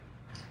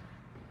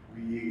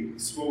We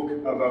spoke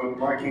about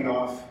marking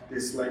off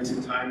this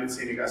Lenten time at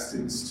St.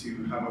 Augustine's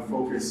to have a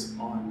focus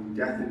on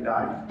death and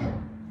dying.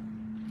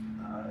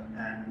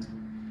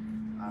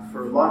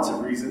 For lots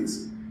of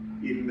reasons.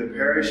 In the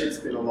parish, it's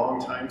been a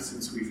long time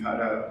since we've had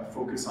a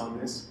focus on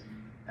this.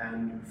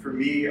 And for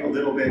me, a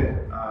little bit,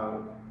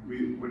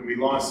 when we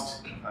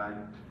lost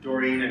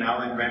Doreen and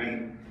Alan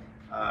Rennie,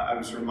 I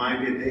was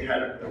reminded they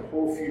had their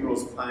whole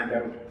funerals planned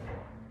out.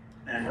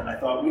 And I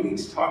thought, we need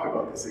to talk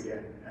about this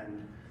again.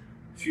 And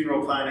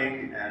funeral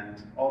planning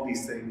and all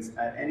these things,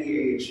 at any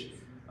age,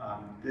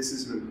 this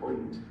is an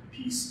important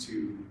piece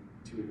to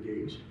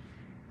engage.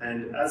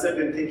 And as I've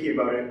been thinking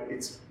about it,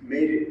 it's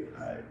made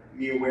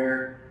me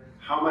aware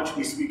how much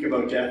we speak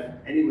about death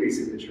anyways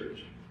in the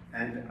church.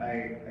 And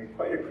I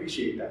quite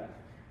appreciate that.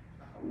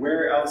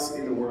 Where else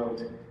in the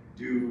world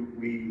do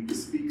we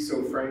speak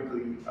so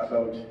frankly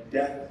about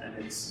death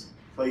and its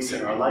place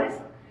in our life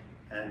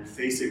and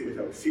face it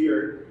without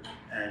fear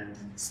and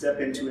step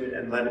into it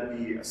and let it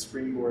be a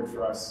springboard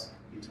for us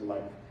into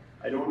life?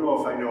 I don't know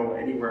if I know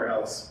anywhere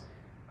else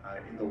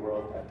in the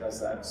world that does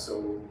that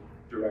so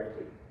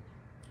directly.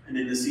 And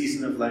in the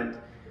season of Lent,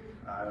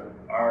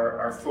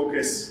 our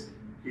focus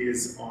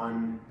is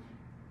on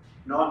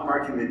not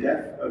marking the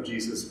death of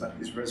Jesus, but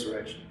his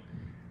resurrection,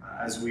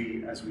 as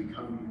we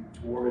come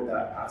toward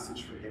that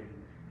passage for him.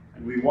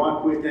 And we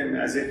walk with him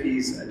as if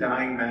he's a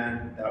dying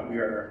man that we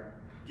are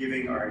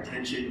giving our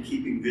attention,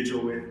 keeping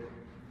vigil with,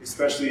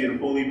 especially in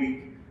Holy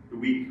Week, the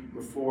week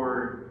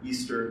before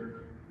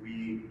Easter.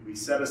 We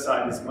set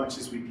aside as much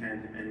as we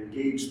can and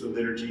engage the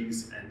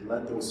liturgies and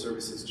let those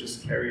services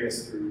just carry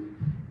us through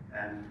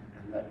and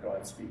let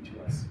God speak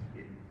to us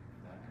in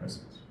that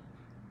presence.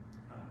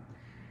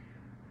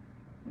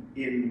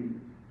 In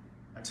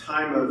a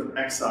time of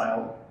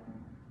exile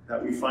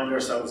that we find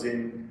ourselves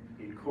in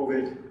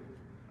COVID,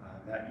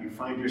 that you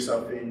find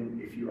yourself in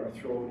if you are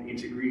thrown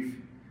into grief,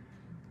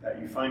 that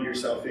you find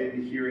yourself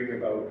in hearing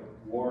about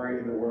war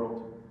in the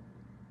world,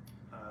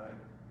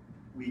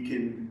 we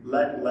can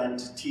let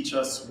Lent teach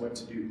us what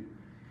to do.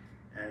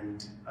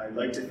 And I'd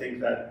like to think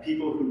that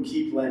people who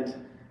keep Lent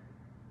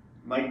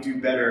might do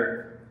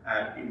better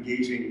at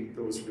engaging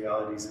those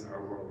realities in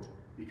our world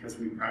because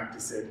we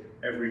practice it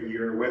every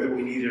year, whether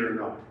we need it or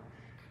not.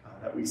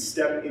 That we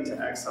step into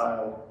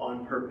exile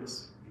on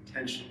purpose,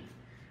 intentionally.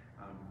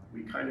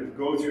 We kind of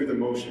go through the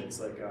motions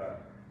like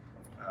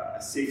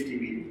a safety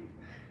meeting.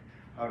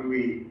 How do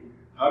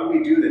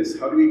we do this?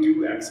 How do we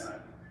do exile?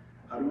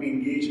 How do we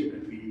engage it?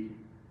 And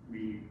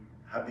we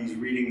have these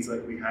readings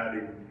like we had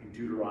in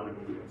Deuteronomy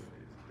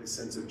of this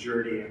sense of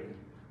journey and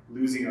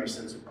losing our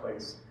sense of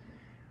place.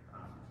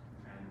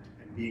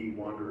 Being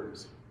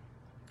wanderers.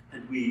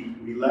 And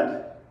we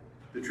let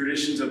the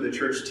traditions of the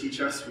church teach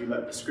us, we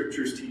let the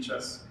scriptures teach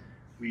us,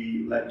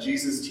 we let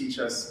Jesus teach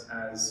us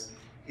as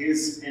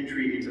his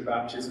entry into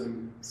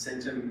baptism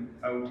sent him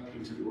out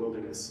into the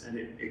wilderness. And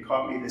it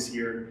caught me this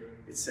year.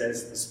 It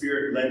says the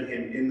Spirit led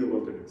him in the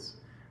wilderness.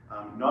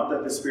 Not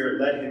that the Spirit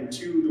led him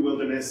to the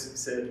wilderness,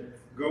 said,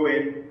 go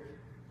in,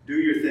 do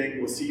your thing,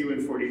 we'll see you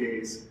in 40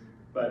 days,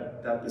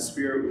 but that the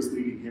Spirit was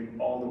leading him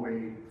all the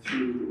way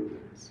through the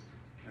wilderness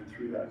and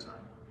through that time.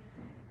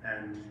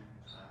 And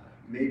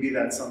maybe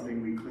that's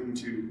something we cling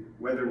to,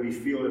 whether we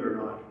feel it or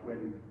not,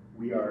 when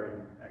we are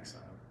in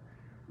exile.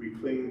 We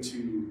cling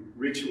to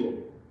ritual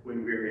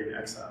when we're in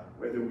exile,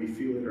 whether we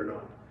feel it or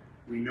not.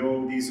 We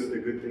know these are the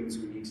good things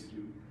we need to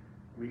do.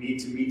 We need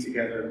to meet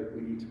together.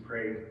 We need to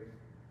pray.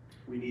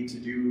 We need to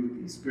do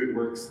these good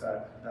works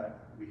that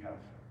we have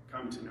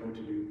come to know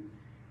to do.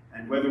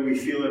 And whether we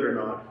feel it or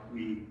not,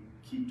 we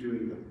keep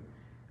doing them.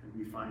 And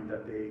we find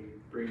that they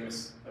bring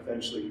us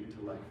eventually into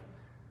life.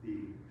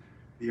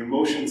 The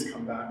emotions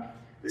come back.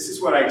 This is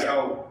what I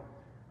tell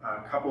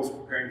couples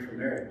preparing for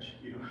marriage,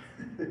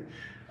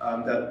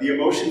 that the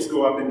emotions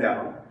go up and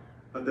down,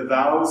 but the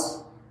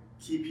vows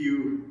keep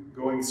you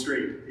going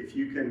straight. If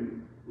you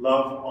can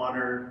love,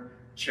 honor,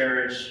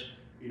 cherish,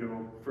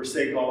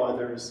 forsake all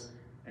others,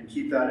 and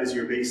keep that as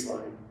your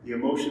baseline, the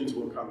emotions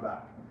will come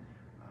back.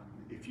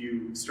 If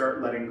you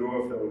start letting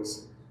go of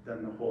those,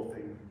 then the whole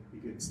thing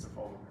begins to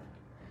fall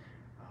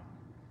apart.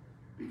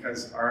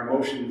 Because our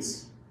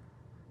emotions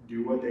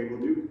do what they will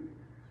do.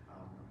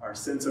 Our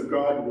sense of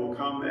God will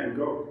come and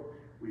go.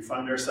 We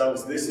find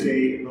ourselves this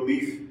day in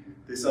belief,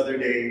 this other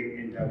day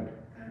in doubt.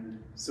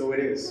 And so it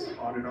is,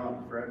 on and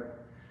on, forever.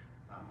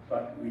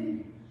 But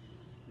we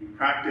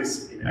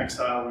practice in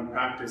exile, we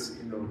practice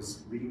in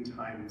those lean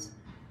times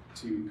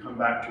to come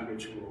back to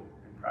ritual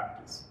and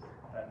practice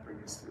that bring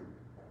us through.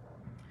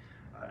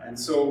 And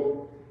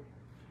so,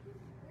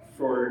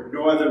 for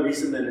no other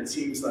reason than it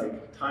seems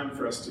like time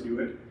for us to do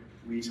it,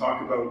 we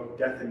talk about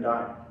death and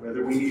dying,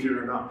 whether we need it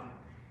or not.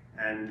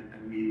 And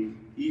we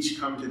each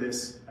come to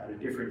this at a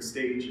different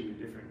stage and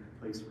a different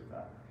place with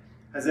that.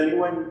 Has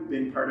anyone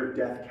been part of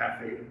Death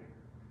Cafe?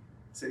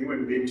 Has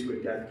anyone been to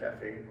a Death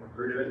Cafe or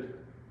heard of it?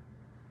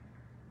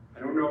 I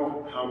don't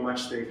know how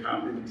much they've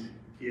happened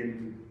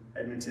in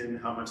Edmonton,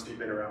 how much they've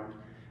been around.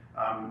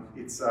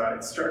 It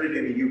started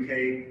in the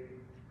UK,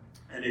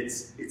 and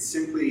it's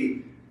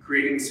simply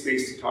creating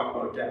space to talk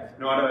about death.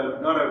 Not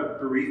a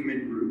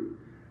bereavement group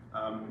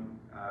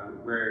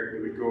where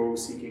you would go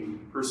seeking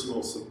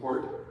personal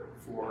support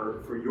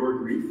for your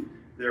grief.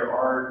 There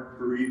are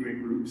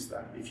bereavement groups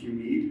that, if you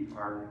need,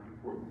 are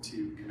important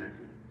to connect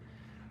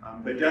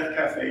with. But Death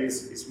Cafe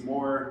is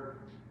more,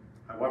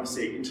 I want to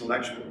say,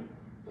 intellectual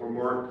or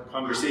more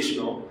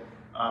conversational,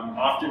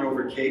 often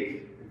over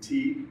cake and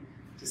tea,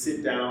 to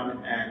sit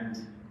down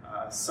and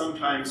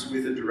sometimes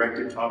with a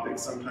directed topic,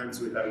 sometimes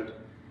without,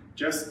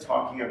 just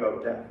talking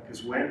about death.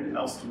 Because when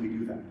else do we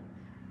do that?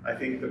 I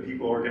think the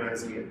people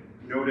organizing it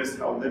noticed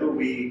how little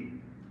we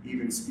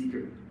even speak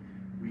of it.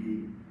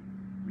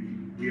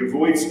 We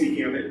avoid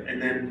speaking of it,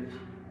 and then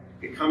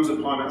it comes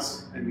upon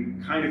us, and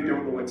we kind of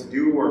don't know what to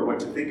do or what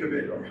to think of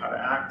it or how to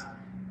act,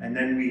 and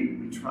then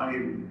we try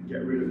and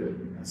get rid of it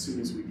as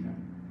soon as we can.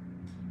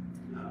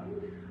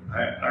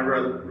 I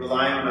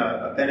rely on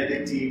a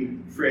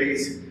Benedictine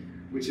phrase,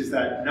 which is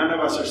that none of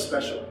us are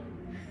special.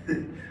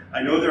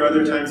 I know there are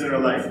other times in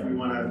our life we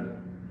want to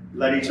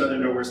let each other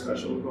know we're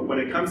special, but when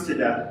it comes to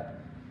death,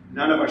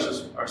 none of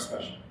us are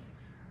special.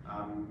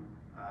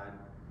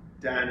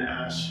 Dan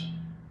Ash,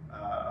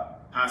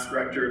 past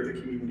rector of the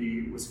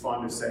community, was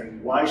fond of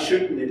saying, "Why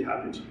shouldn't it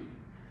happen to you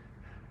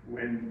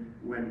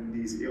when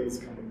these ills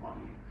come upon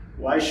you?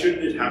 Why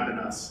shouldn't it happen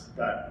to us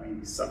that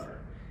we suffer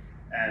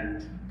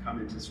and come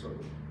into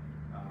struggle?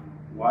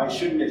 Why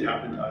shouldn't it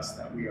happen to us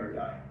that we are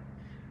dying?"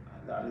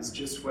 That is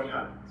just what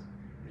happens.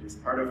 It is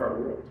part of our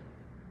world.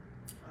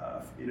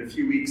 In a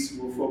few weeks,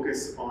 we'll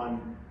focus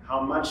on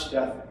how much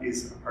death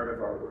is a part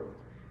of our world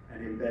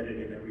and embedded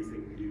in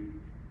everything we do,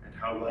 and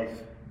how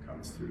life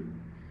comes through.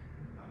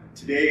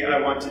 Today, I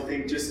want to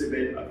think just a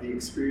bit of the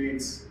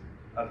experience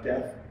of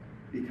death,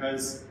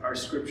 because our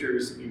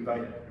scriptures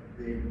invite it.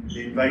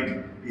 They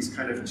invite these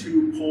kind of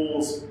two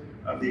poles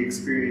of the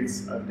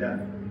experience of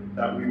death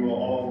that we will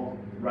all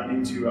run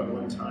into at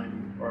one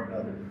time or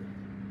another.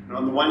 And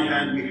on the one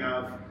hand, we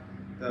have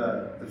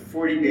the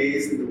 40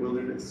 days in the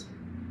wilderness,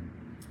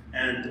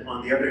 and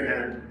on the other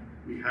hand,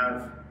 we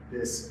have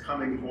this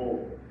coming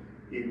home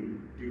in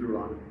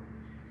Deuteronomy.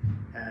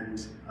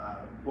 And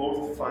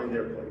both find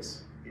their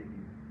place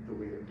in the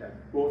way of death.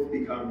 Both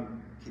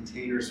become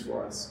containers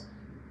for us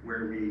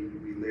where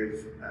we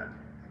live at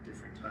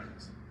different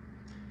times.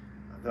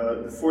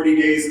 The 40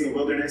 days in the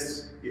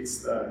wilderness, it's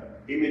the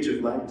image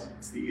of Lent,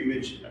 it's the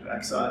image of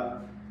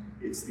exile,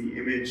 it's the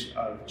image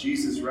of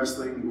Jesus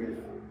wrestling with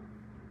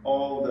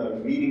all the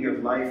meaning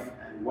of life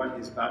and what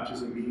his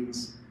baptism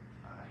means.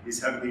 His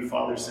heavenly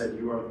Father said,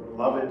 "You are the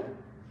beloved,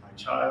 my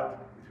child,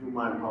 with whom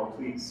I am well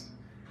pleased."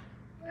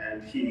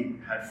 And he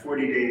had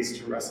 40 days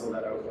to wrestle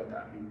that out, what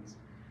that means.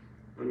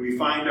 When we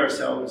find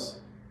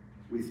ourselves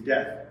with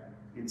death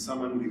in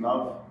someone we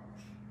love,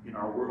 in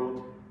our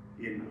world,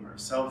 in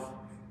ourselves,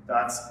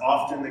 that's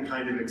often the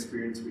kind of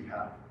experience we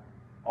have.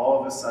 All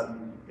of a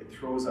sudden, it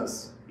throws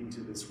us into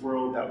this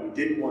world that we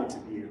didn't want to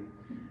be in,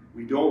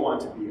 we don't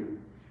want to be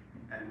in,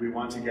 and we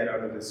want to get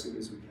out of as soon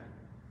as we can.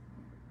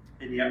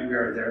 And yet we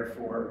are there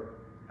for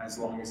as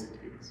long as it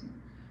takes.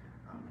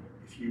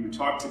 If you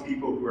talk to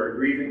people who are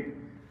grieving,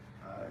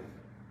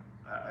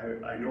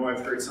 I know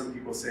I've heard some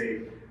people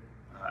say,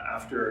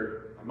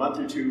 after a month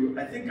or two,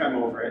 "I think I'm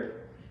over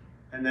it."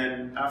 And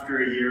then after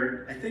a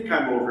year, "I think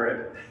I'm over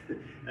it."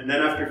 And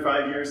then after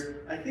 5 years,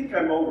 "I think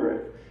I'm over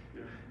it."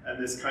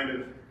 And this kind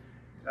of,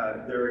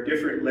 there are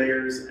different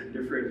layers and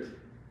different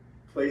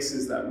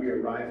places that we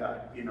arrive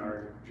at in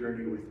our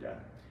journey with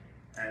death.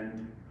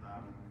 And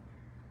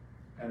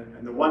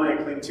the one I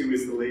cling to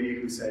is the lady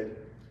who said,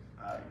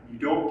 "You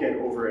don't get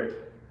over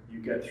it, you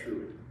get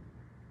through it."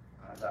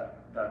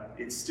 That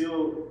it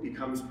still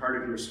becomes part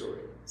of your story.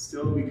 It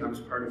still becomes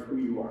part of who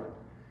you are.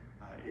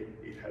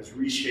 It has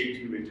reshaped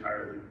you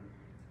entirely.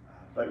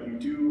 But you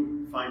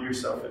do find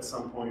yourself at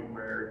some point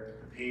where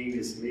the pain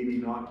is maybe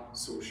not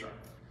so sharp,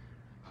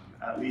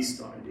 at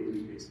least on a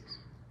daily basis,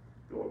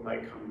 though it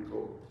might come and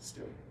go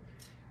still.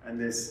 And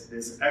this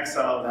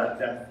exile that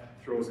death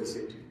throws us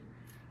into.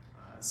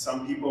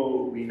 Some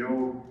people we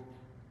know,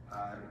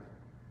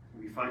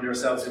 we find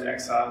ourselves in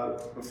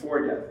exile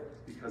before death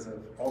because of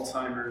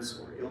Alzheimer's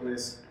or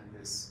illness and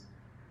this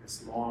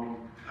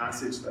long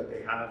passage that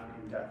they have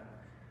in death.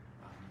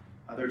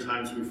 Other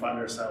times we find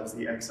ourselves,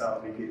 the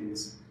exile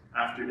begins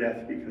after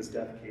death because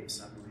death came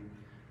suddenly.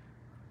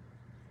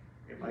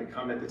 It might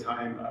come at the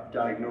time of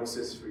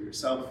diagnosis for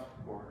yourself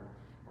or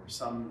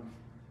some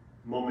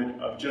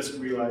moment of just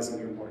realizing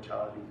your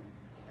mortality,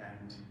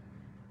 and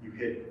you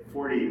hit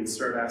 40 and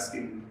start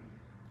asking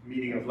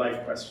meaning of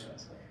life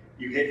questions.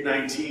 You hit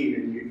 19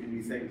 and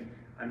you think,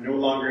 "I'm no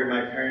longer in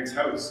my parents'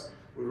 house.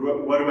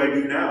 What do I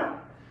do now?"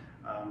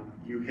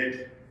 You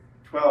hit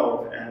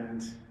 12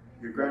 and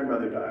your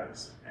grandmother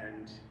dies,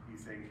 and you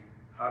think,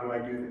 "How do I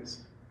do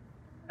this?"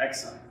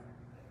 Exile.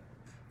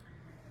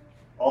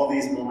 All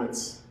these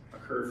moments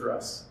occur for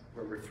us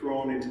where we're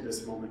thrown into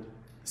this moment.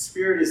 The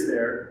Spirit is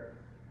there.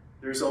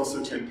 There's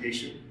also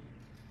temptation.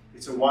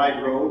 It's a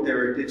wide road. There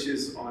are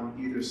ditches on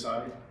either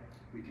side.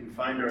 We can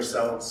find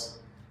ourselves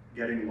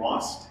getting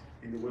lost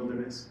in the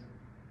wilderness.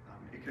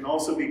 It it can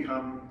also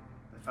become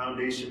the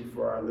foundation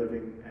for our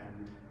living,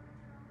 and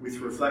with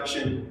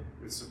reflection,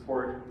 with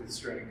support, with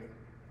strength,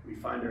 we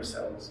find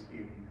ourselves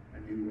in a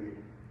new way,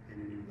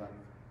 in a new life.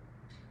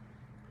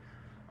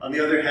 On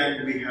the other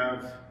hand, we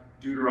have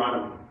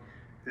Deuteronomy,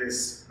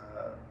 this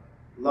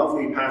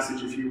lovely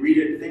passage. If you read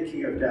it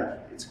thinking of death,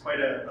 it's quite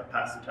a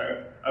passage.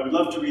 I would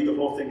love to read the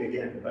whole thing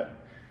again, but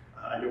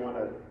I don't want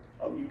to.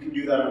 You can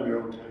do that on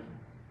your own time.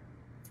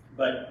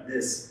 But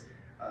this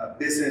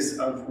business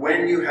of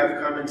when you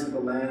have come into the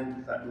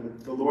land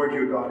that the Lord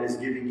your God is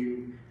giving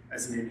you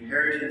as an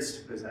inheritance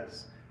to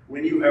possess,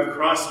 when you have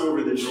crossed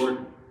over the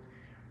Jordan,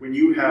 when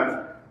you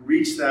have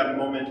reached that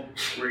moment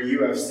where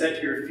you have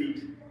set your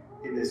feet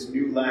in this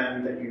new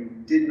land that you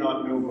did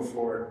not know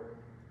before,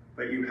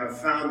 but you have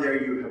found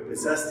there, you have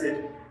possessed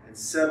it and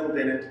settled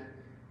in it.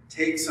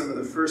 Take some of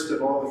the first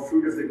of all the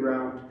fruit of the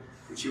ground,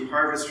 which you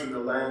harvest from the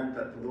land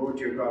that the Lord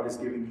your God is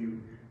giving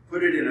you.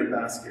 Put it in a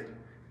basket.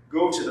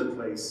 Go to the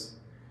place.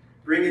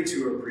 Bring it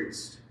to a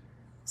priest.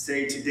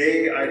 Say,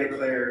 today I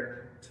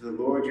declare to the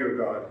Lord your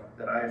God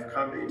that I have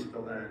come into the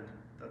land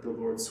that the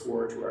Lord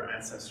swore to our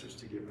ancestors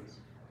to give us.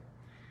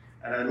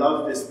 And I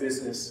love this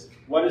business.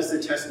 What is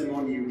the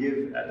testimony you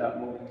give at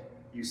that moment?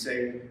 You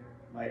say,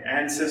 my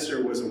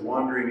ancestor was a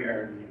wandering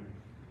Aramean.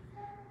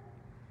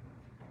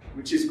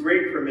 Which is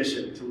great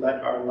permission to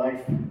let our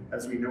life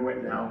as we know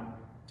it now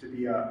to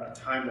be a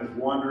time of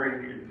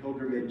wandering and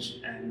pilgrimage.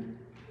 And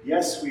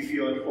yes, we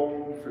feel at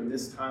home from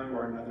this time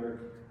or another,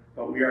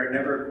 but we are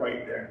never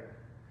quite there.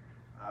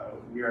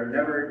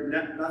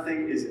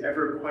 Nothing is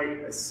ever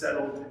quite as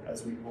settled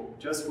as we hope.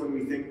 Just when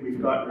we think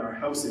we've gotten our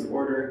house in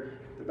order,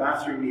 the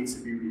bathroom needs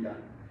to be redone.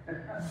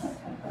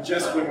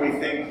 Just when we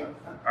think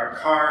our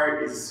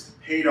car is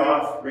paid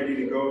off, ready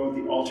to go,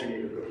 the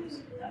alternator goes.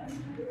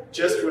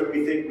 Just when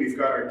we think we've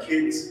got our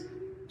kids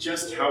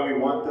just how we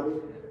want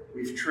them,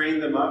 we've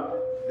trained them up,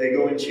 they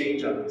go and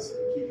change on us,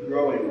 and keep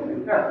growing,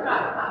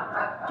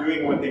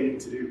 doing what they need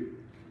to do.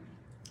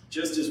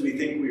 Just as we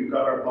think we've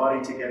got our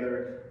body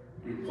together,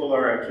 we pull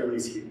our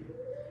Achilles heel,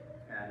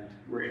 and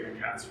we're in a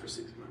cast for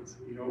 6 months.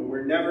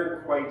 We're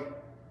never quite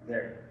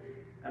there.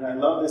 And I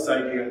love this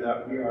idea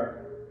that we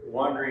are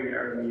wandering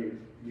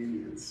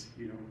Arameans.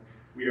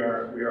 We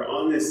are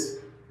on this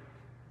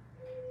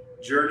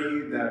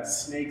journey that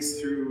snakes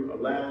through a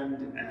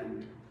land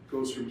and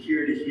goes from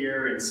here to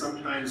here, and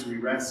sometimes we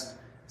rest,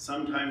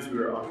 sometimes we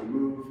are on the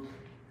move,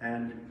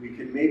 and we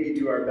can maybe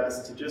do our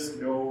best to just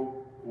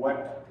know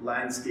what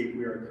landscape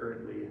we are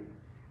currently in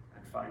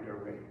and find our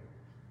way.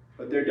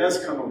 But there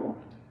does come a moment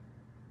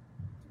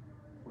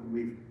when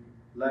we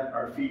let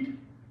our feet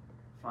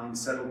find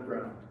settled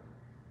ground,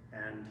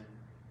 and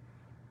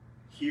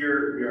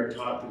here we are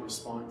taught the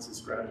response is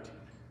gratitude.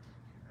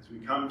 As we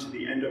come to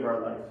the end of our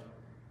life,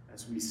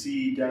 as we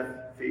see death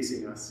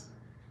facing us,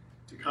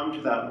 to come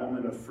to that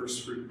moment of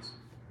first fruits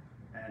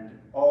and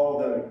all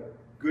the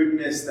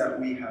goodness that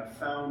we have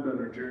found on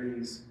our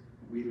journeys,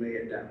 we lay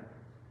it down.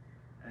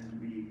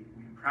 And we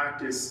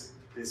practice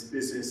this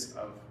business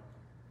of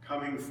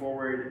coming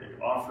forward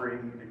and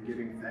offering and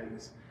giving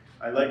thanks.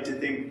 I like to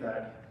think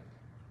that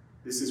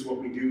this is what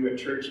we do at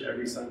church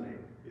every Sunday,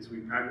 is we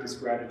practice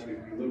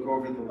gratitude. We look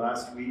over the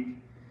last week,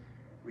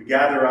 we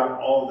gather up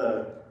all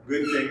the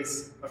good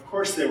things. Of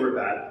course they were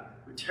bad.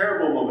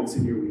 Terrible moments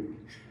in your week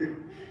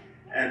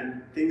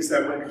and things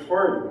that went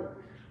horribly,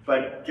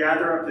 but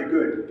gather up the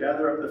good,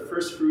 gather up the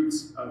first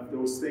fruits of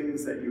those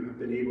things that you have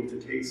been able to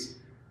taste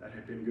that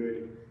have been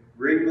good,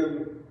 bring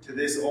them to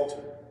this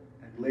altar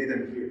and lay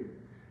them here.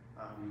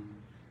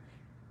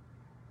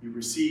 You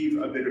receive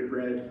a bit of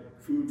bread,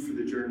 food for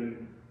the journey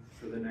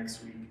for the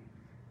next week,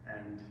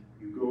 and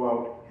you go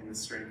out in the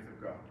strength of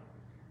God,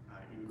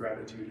 in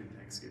gratitude and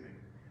thanksgiving.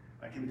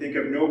 I can think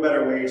of no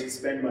better way to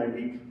spend my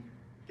week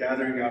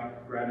gathering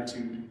up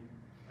gratitude.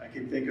 I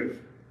can think of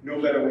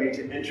no better way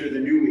to enter the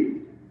new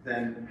week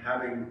than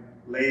having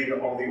laid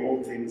all the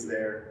old things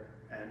there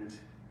and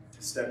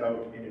to step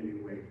out in a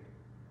new way.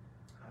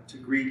 To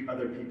greet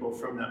other people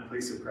from that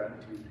place of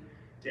gratitude.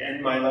 To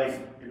end my life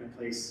in a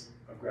place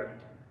of gratitude.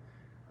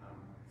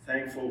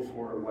 Thankful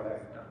for what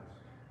I've done.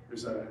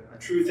 There's a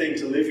true thing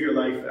to live your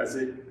life as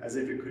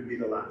if it could be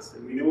the last.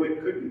 And we know it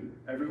could be.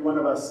 Every one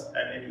of us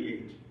at any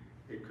age.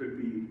 It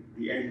could be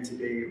the end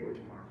today or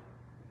tomorrow.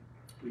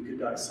 We could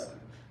die suddenly.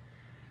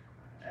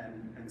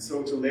 And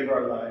so to live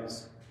our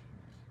lives,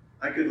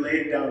 I could lay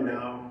it down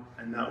now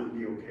and that would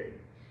be okay.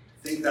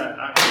 Think that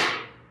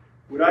actually,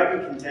 would I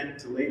be content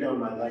to lay down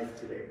my life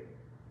today?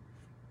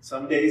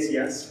 Some days,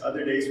 yes.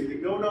 Other days we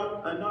think,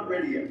 no, I'm not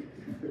ready yet.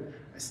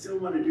 I still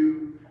want to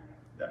do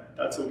that.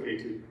 That's okay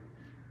too.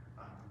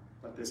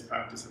 But this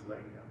practice of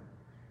laying down.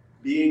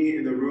 Being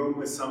in the room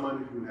with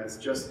someone who has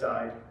just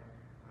died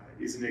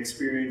is an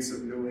experience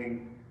of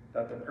knowing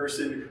that the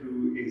person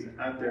who is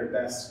at their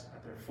best,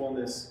 at their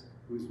fullness,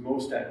 who's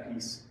most at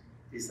peace,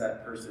 is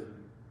that person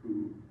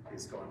who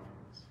is gone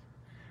from us.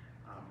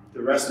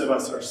 The rest of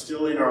us are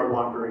still in our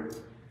wandering.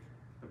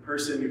 The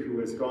person who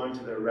has gone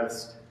to their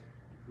rest,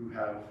 who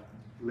have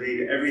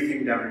laid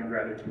everything down in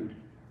gratitude,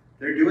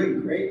 they're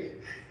doing great.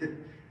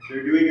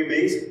 they're doing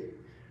amazing.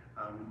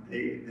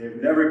 They've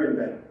never been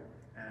better.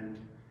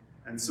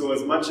 And so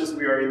as much as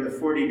we are in the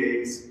 40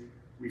 days,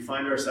 we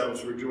find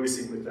ourselves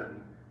rejoicing with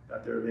them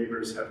that their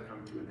labors have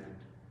come to an end.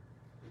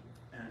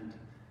 And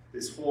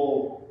this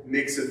whole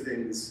mix of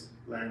things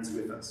lands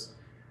with us.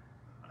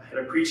 I had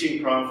a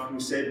preaching prof who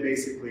said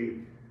basically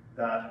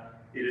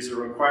that it is a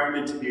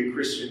requirement to be a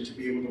Christian to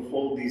be able to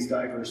hold these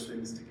diverse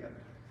things together.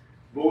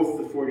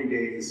 Both the 40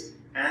 days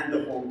and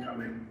the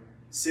homecoming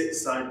sit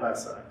side by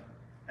side,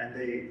 and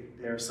they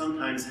are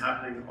sometimes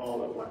happening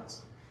all at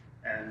once.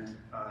 And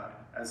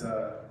as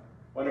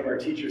one of our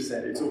teachers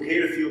said, it's okay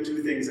to feel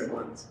two things at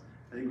once.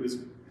 I think it was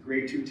a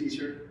grade 2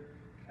 teacher,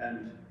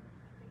 and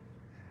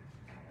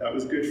that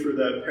was good for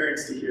the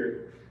parents to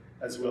hear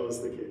as well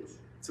as the kids.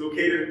 It's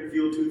okay to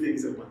feel two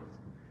things at once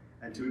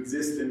and to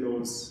exist in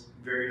those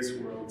various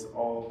worlds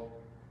all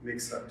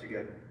mixed up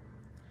together.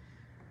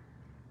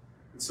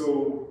 And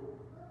so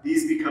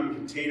these become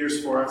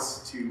containers for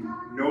us to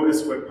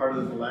notice what part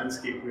of the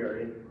landscape we are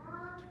in,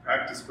 to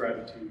practice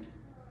gratitude,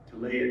 to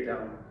lay it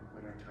down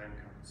when our time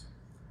comes.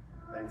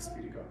 Thanks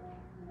be to God.